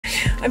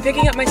I'm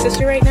picking up my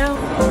sister right now.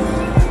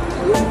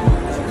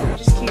 I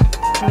just keep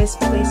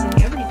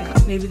misplacing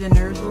everything. Maybe the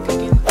nerves will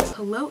kick in.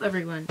 Hello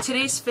everyone.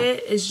 Today's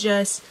fit is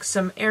just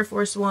some Air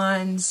Force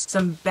Ones,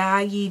 some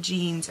baggy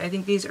jeans. I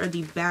think these are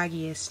the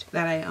baggiest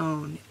that I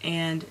own.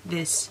 And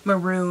this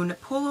maroon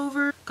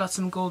pullover. Got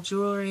some gold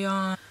jewelry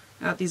on.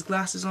 Got these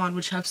glasses on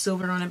which have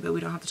silver on it, but we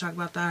don't have to talk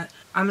about that.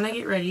 I'm gonna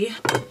get ready.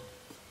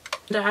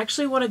 I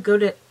actually want to go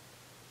to...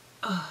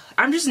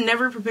 I'm just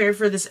never prepared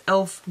for this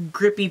e.l.f.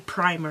 grippy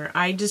primer.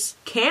 I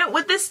just can't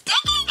with this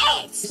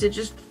stickiness! It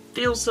just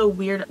feels so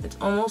weird. It's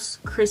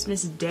almost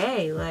Christmas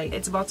Day. Like,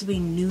 it's about to be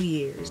New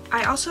Year's.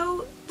 I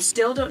also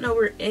still don't know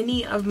where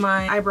any of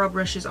my eyebrow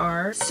brushes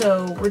are,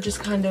 so we're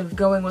just kind of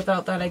going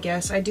without that, I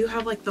guess. I do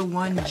have like the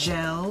one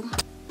gel.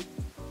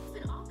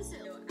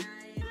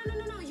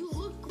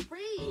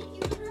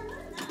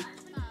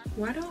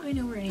 Why don't I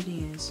know where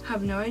anything is? I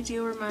have no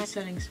idea where my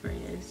setting spray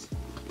is.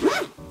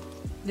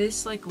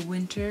 This like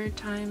winter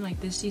time, like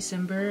this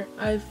December,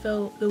 I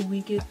felt the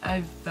weakest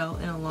I've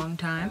felt in a long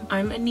time.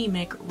 I'm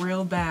anemic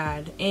real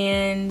bad,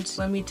 and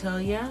let me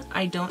tell ya,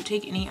 I don't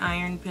take any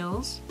iron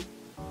pills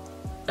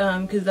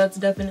because that's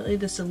definitely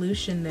the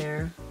solution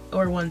there,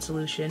 or one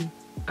solution.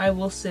 I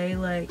will say,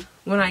 like,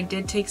 when I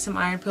did take some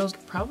iron pills,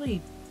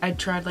 probably I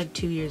tried like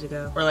 2 years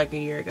ago or like a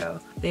year ago,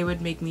 they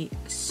would make me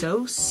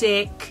so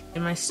sick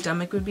and my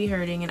stomach would be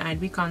hurting and I'd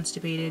be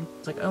constipated.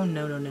 It's like, oh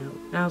no, no, no.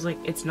 And I was like,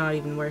 it's not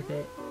even worth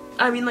it.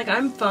 I mean, like,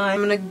 I'm fine.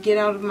 I'm gonna get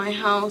out of my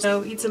house,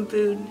 eat some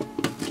food,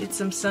 get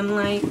some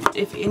sunlight.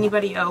 If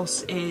anybody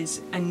else is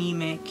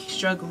anemic,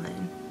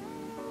 struggling,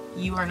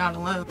 you are not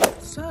alone.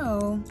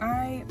 So,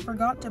 I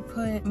forgot to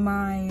put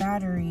my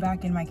battery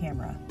back in my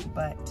camera,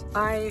 but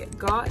I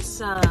got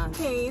some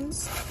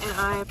canes and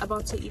I'm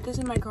about to eat this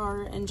in my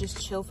car and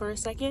just chill for a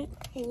second.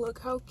 Hey, look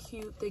how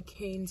cute the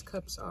canes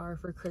cups are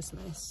for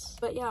Christmas.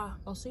 But yeah,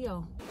 I'll see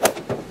y'all.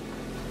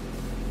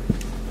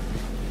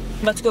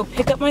 Let's go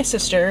pick up my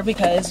sister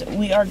because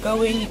we are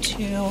going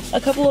to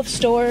a couple of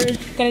stores,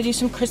 gonna do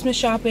some Christmas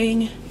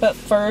shopping, but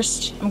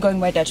first I'm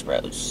going by Dutch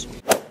Bros.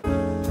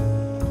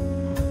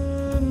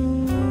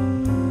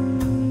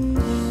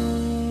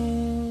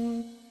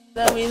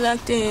 Love you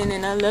locked in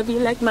and I love you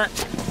like my...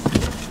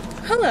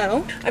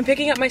 Hello. I'm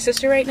picking up my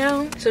sister right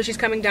now, so she's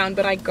coming down,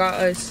 but I got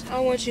us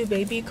I Want You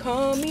Baby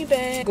Call Me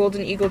Back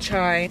Golden Eagle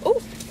Chai.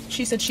 Oh,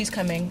 she said she's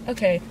coming.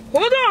 Okay,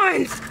 hold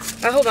on.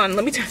 Hold on,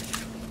 let me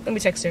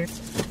text her.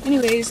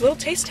 Anyways, little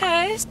taste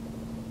test.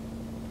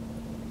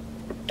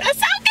 That's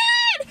so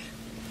good!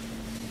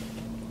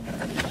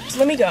 So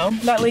let me go.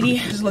 That lady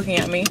is looking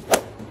at me.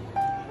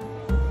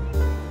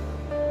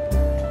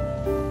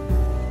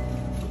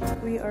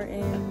 We are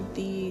in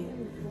the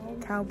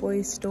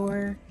Cowboys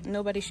store.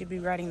 Nobody should be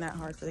riding that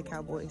hard for the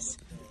Cowboys.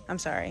 I'm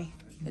sorry.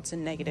 It's a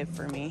negative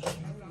for me.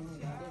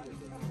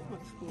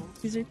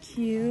 These are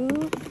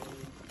cute.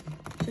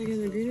 Should I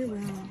get the green or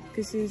brown?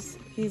 Because he's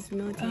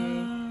military.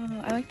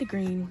 Oh, I like the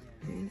green.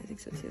 I think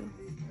so too.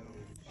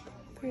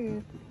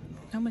 Pretty.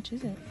 How much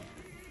is it?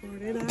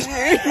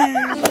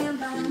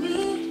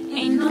 $49.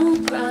 Ain't no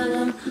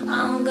problem.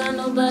 I don't got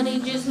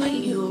nobody just with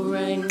you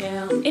right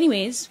now.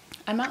 Anyways,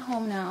 I'm at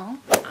home now.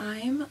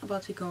 I'm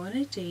about to go on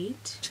a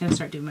date. Just gonna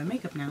start doing my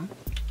makeup now.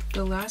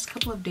 The last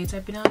couple of dates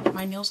I've been on,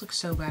 my nails look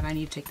so bad, I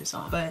need to take this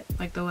off. But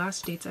like the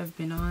last dates I've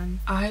been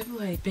on, I've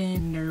like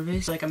been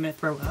nervous, like I'm gonna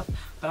throw up,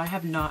 but I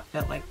have not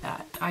felt like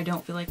that. I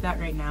don't feel like that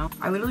right now.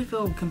 I literally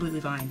feel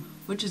completely fine,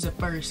 which is a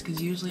first,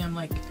 because usually I'm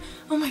like,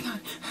 oh my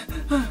god.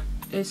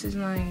 This is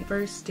my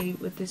first date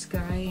with this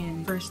guy,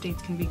 and first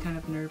dates can be kind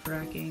of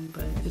nerve-wracking,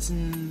 but it's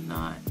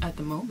not at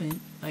the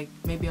moment. Like,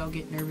 maybe I'll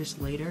get nervous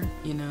later,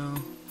 you know?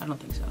 I don't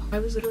think so. I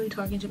was literally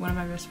talking to one of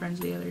my best friends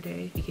the other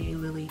day, aka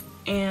Lily,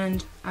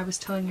 and I was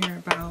telling her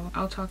about,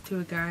 I'll talk to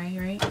a guy,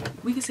 right?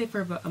 We could say for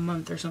about a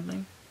month or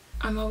something.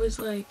 I'm always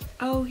like,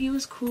 oh, he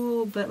was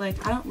cool, but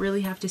like, I don't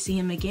really have to see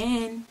him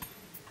again.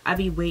 I'd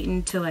be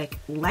waiting to like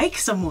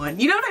someone.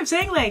 You know what I'm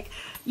saying? Like,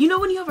 you know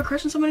when you have a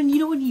crush on someone and you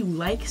know when you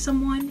like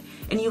someone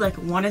and you like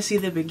want to see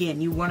them again,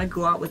 you want to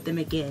go out with them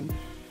again.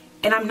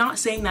 And I'm not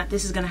saying that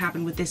this is gonna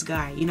happen with this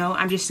guy, you know?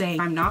 I'm just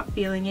saying I'm not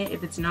feeling it.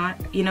 If it's not,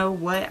 you know,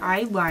 what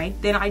I like,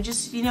 then I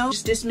just, you know,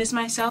 just dismiss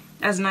myself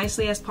as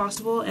nicely as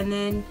possible, and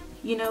then,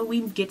 you know,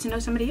 we get to know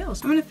somebody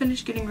else. I'm gonna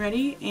finish getting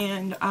ready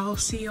and I'll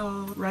see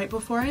y'all right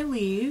before I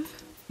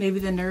leave. Maybe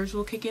the nerves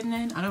will kick in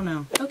then, I don't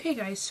know. Okay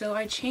guys, so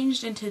I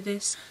changed into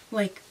this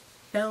like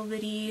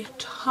velvety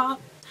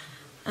top.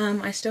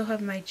 I still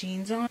have my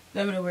jeans on.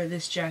 I'm gonna wear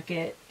this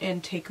jacket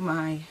and take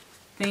my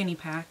fanny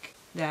pack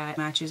that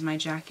matches my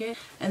jacket,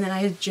 and then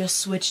I just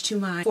switched to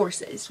my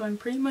forces, so I'm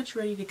pretty much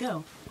ready to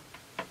go.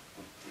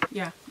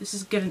 Yeah, this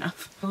is good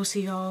enough. We'll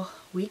see y'all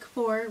week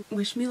 4.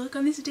 Wish me luck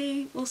on this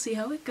date. We'll see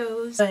how it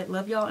goes. But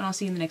love y'all, and I'll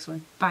see you in the next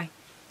one. Bye.